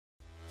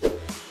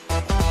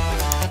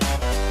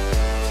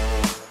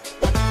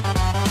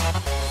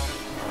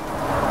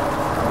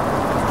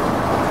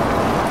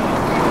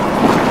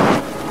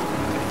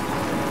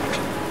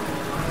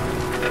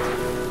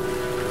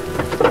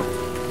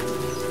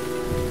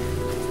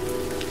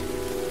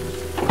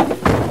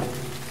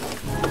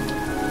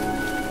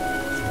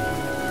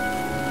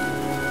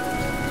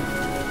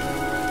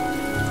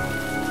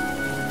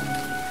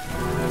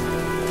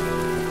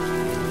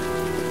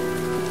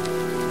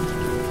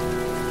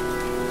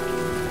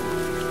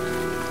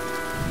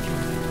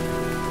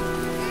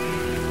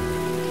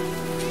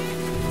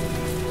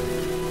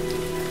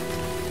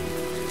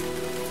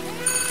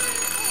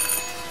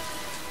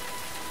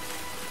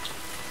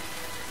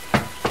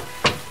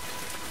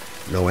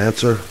No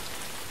answer.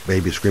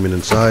 Baby screaming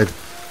inside.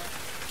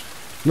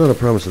 Not a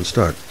promising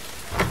start.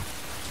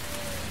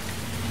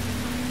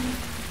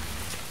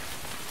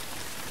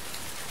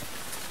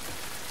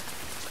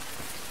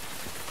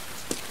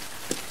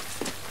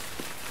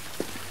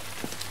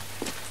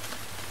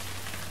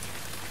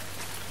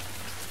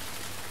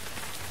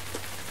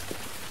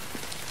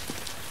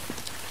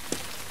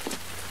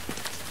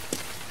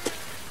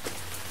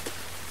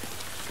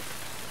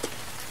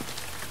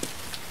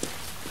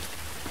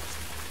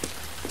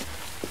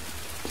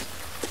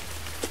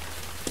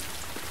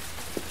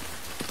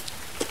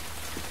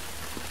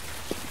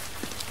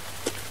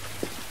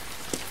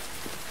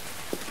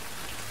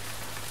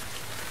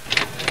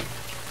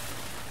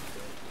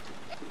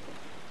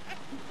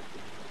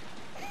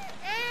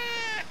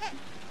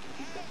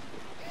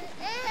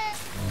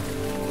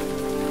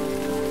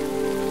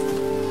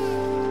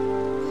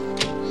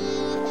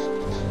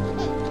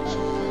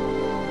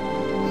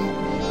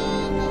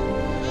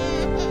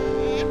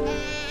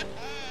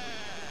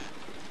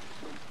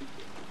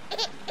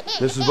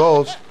 Mrs.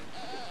 Bowles?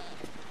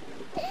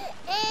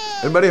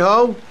 Anybody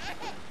home?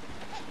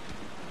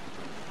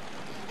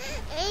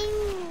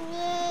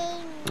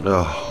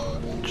 Oh,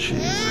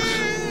 Jesus.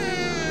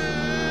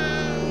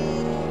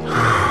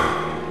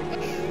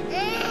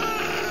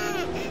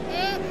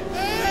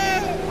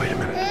 Wait a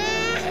minute.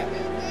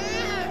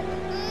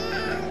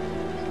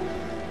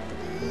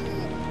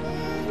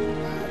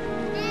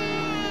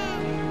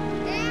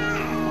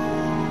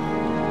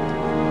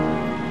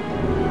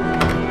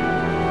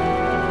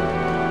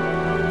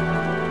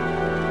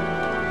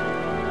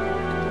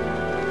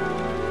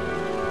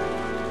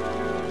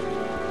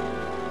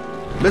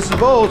 Mrs.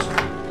 Bowles?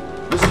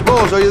 Mrs.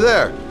 Bowles, are you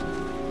there?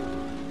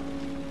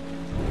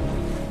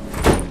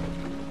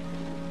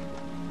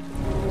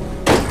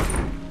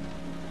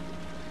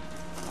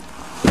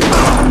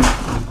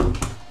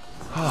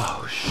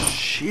 Oh,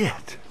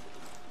 shit.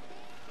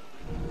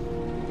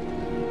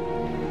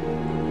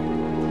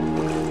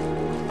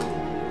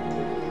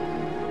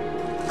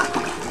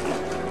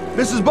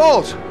 Mrs.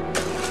 Bowles!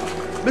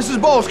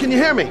 Mrs. Bowles, can you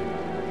hear me?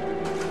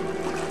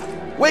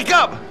 Wake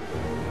up!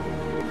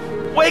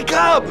 Wake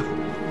up!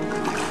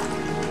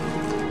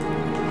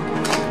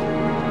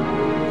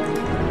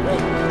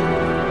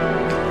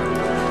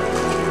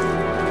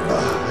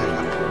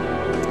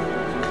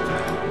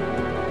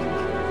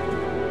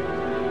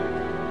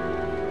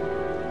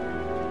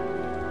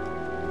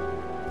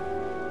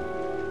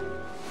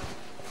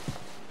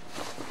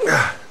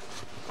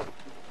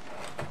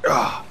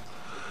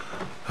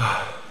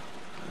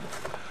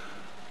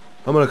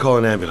 I'm gonna call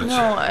an ambulance.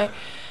 No,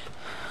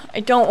 I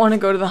don't want to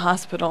go to the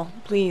hospital.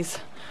 Please.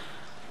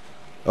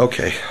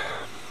 Okay.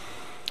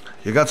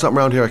 You got something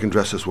around here I can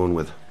dress this wound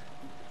with?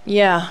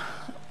 Yeah,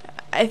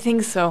 I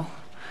think so.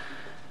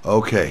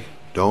 Okay,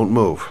 don't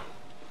move.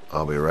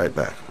 I'll be right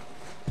back.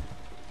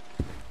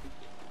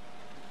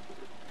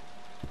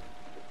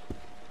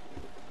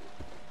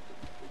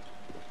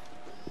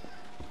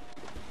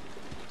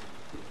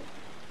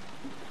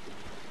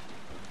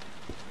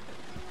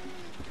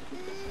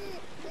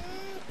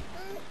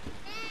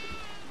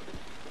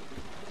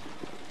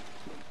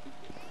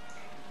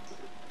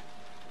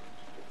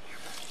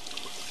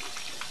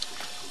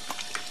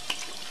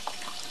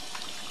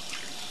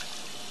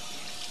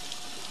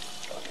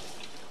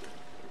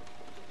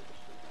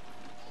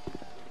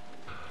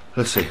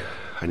 Let's see.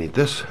 I need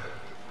this,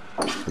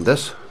 and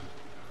this,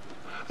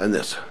 and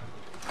this.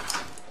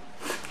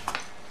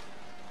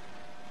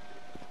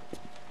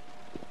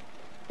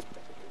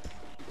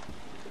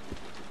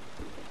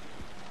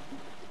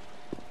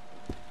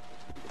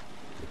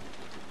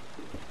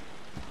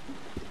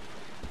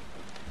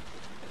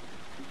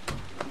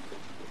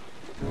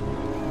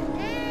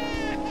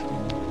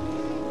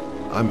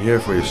 I'm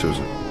here for you,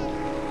 Susan.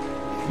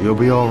 You'll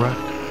be all right.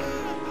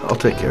 I'll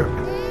take care of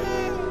you.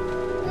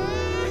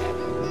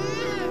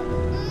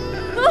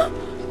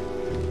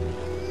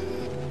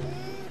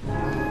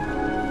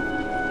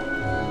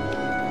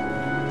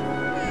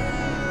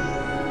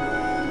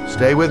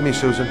 Stay with me,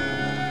 Susan.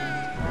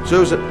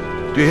 Susan,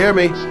 do you hear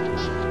me?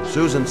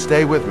 Susan,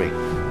 stay with me.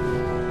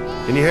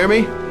 Can you hear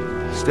me?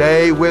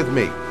 Stay with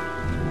me.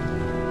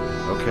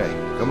 Okay,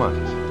 come on.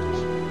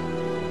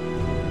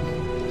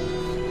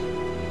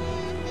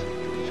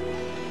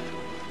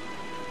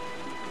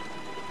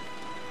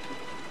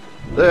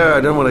 There,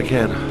 I done what I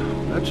can.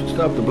 That should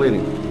stop the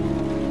bleeding.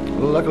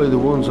 Well, luckily the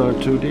wounds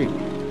aren't too deep.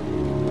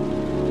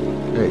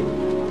 Hey,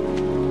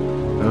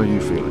 how are you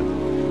feeling?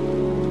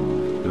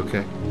 You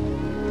okay?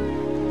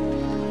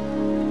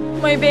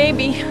 My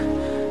baby.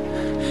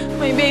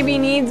 My baby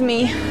needs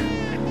me.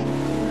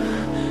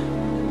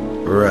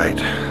 Right.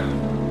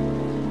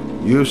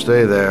 You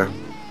stay there.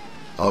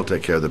 I'll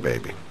take care of the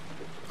baby.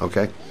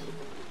 Okay?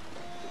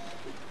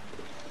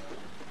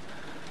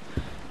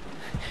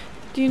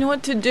 Do you know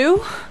what to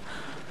do?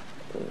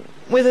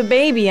 With a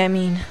baby, I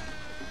mean.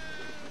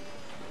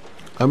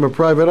 I'm a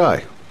private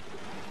eye.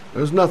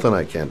 There's nothing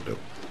I can't do.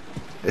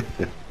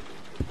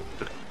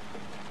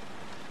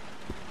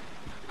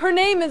 Her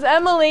name is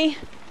Emily.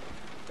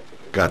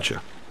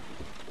 Gotcha.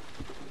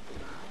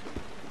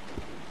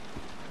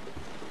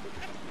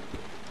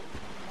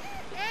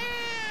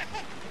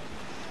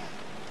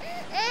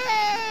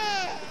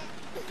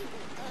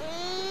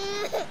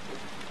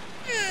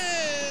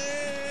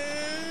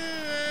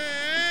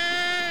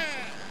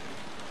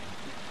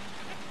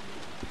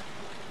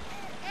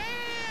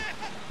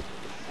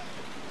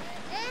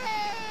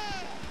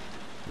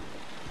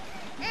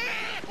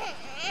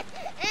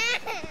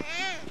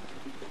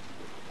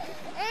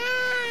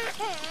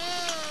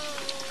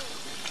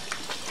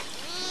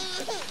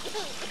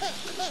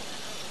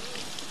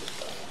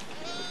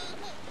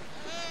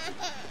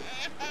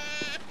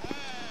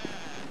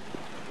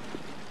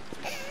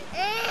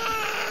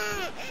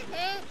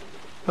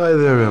 Hi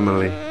there,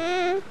 Emily.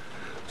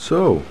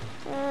 So,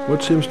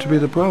 what seems to be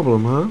the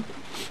problem, huh?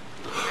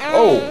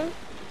 Oh!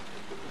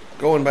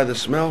 Going by the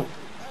smell,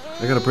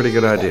 I got a pretty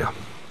good idea.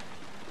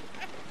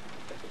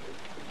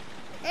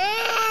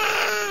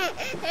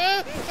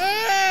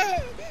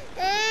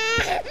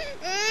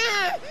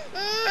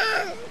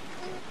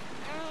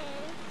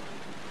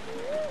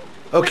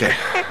 Okay.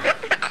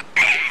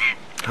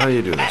 How do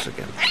you do this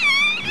again?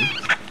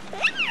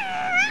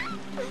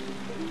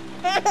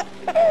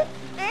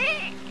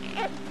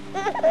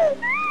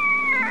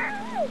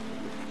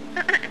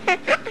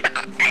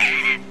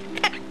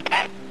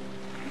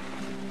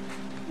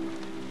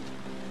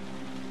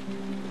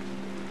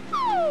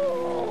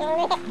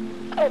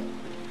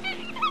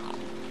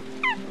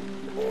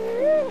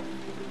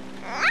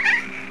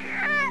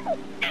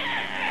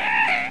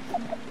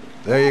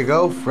 There you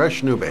go,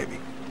 fresh new baby.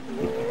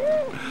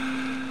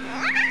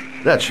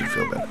 That should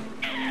feel better.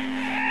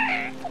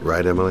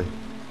 Right, Emily?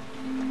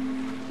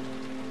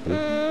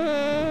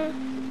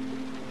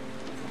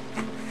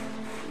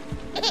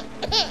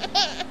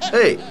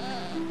 Hey,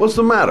 what's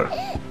the matter?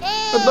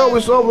 I thought we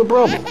solved the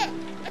problem.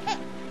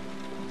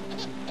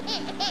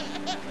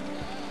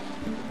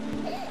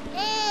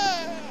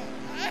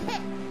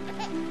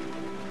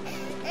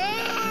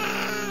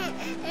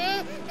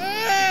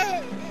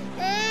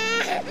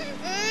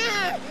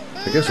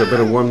 I guess I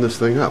better warm this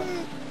thing up.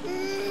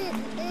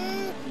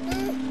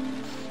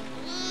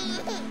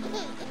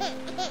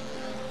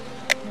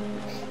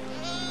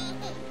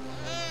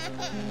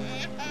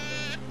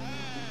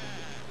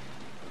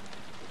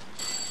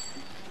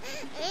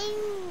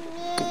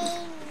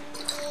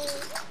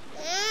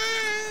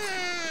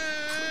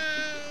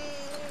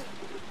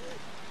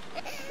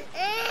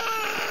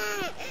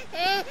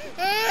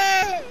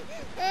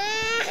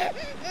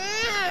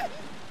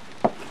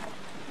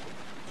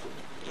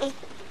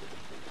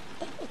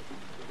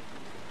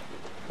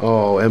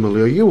 Oh,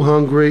 Emily, are you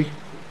hungry?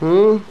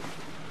 Huh?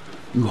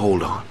 You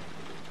hold on.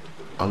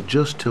 I'll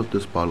just tilt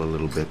this bottle a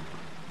little bit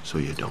so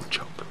you don't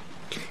choke.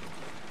 Okay.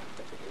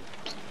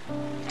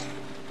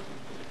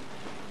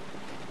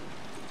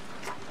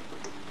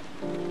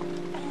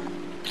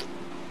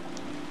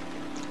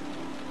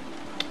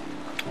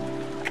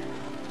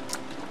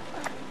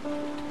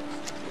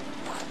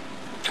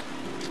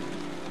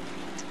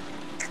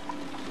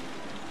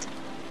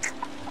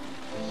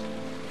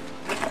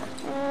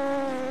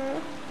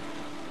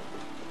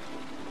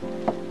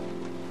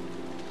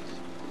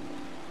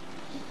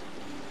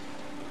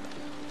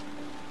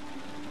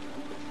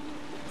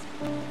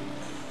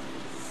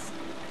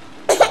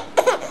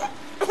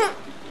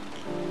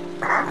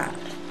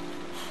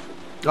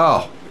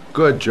 Oh,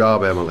 good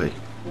job, Emily.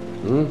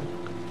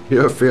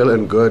 You're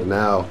feeling good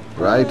now,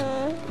 right?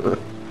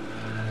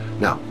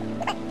 Now,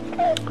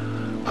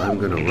 I'm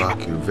gonna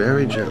rock you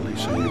very gently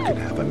so you can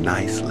have a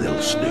nice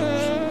little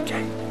snooze.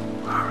 Okay,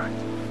 all right.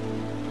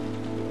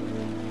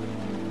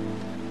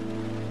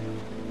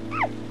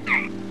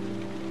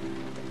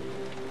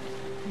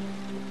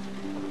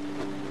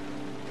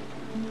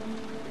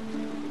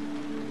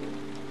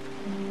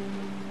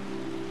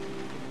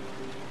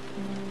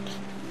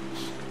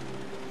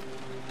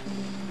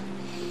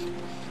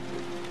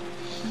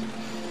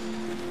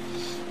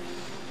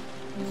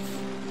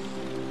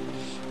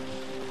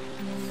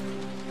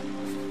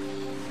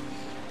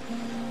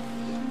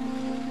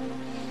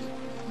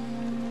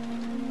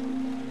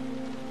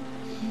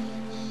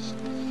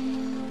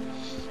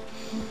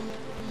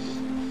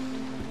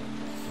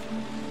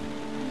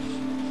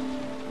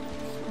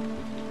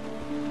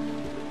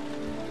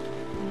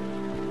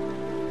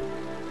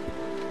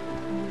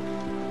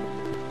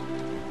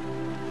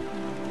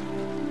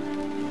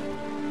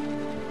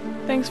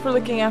 Thanks for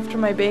looking after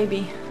my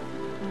baby.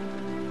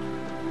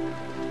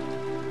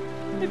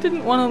 I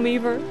didn't want to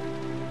leave her.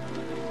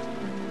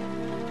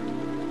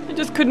 I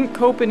just couldn't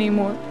cope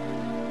anymore.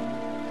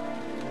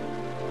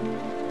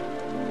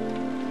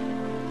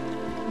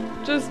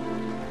 Just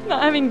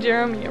not having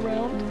Jeremy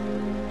around.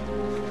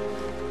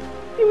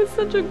 He was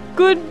such a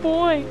good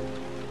boy.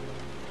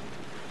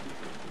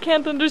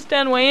 Can't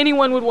understand why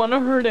anyone would want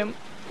to hurt him.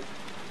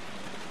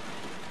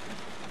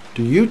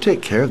 Do you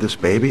take care of this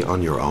baby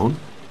on your own?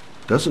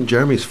 Doesn't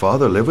Jeremy's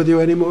father live with you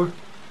anymore?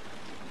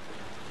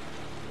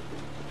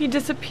 He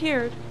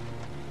disappeared.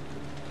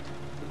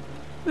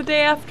 The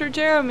day after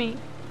Jeremy.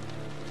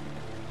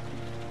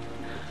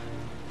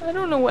 I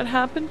don't know what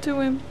happened to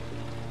him.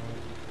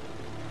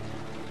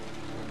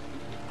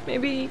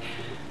 Maybe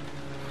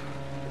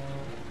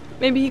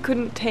he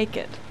couldn't take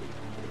it.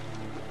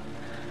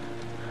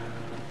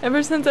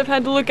 Ever since I've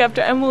had to look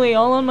after Emily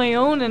all on my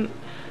own, and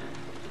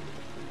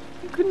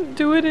I couldn't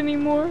do it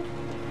anymore.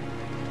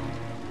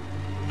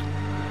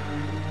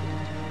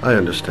 I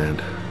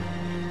understand.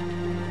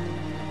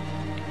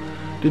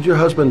 Did your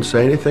husband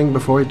say anything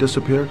before he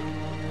disappeared?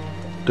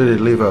 Did he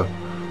leave a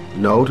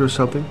note or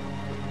something?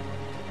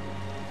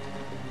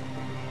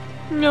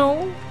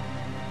 No.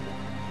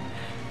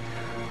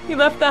 He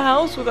left the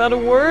house without a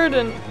word,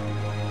 and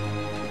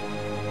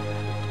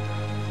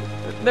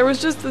there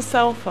was just a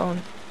cell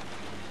phone.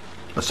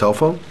 A cell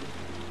phone?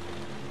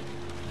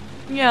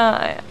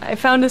 Yeah, I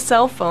found a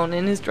cell phone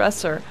in his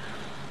dresser.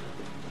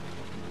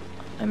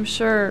 I'm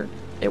sure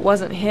it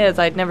wasn't his.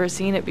 I'd never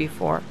seen it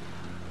before.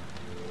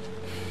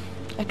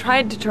 I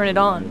tried to turn it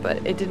on,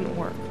 but it didn't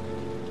work.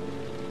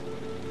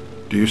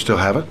 Do you still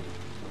have it?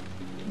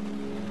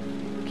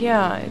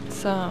 Yeah,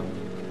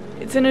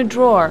 it's in a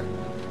drawer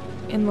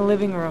in the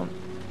living room.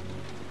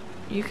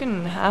 You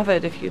can have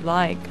it if you'd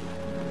like.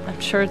 I'm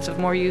sure it's of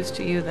more use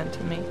to you than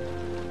to me.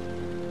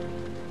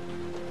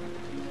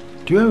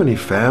 Do you have any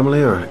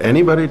family or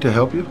anybody to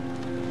help you?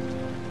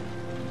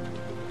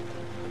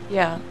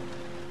 Yeah.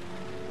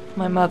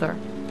 My mother.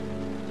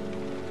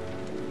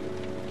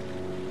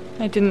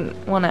 I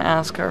didn't want to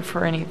ask her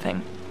for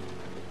anything.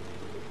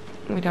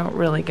 We don't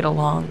really get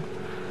along.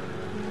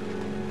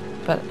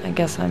 But I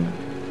guess I'm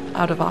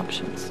out of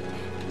options.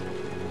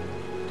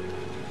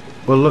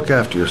 Well, look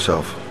after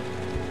yourself.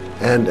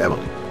 And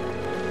Emily.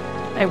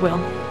 I will.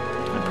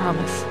 I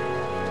promise.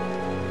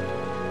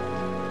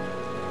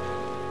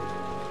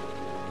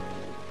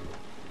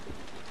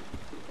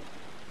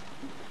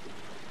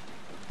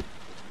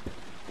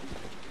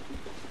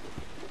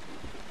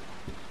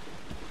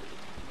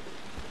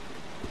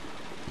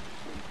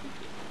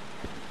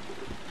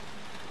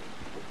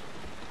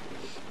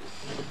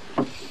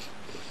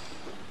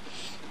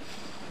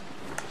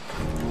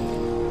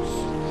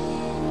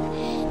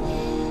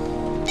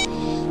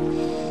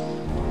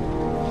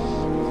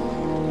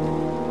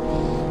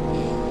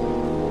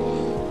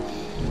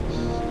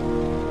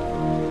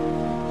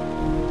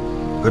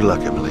 Good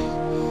luck, Emily.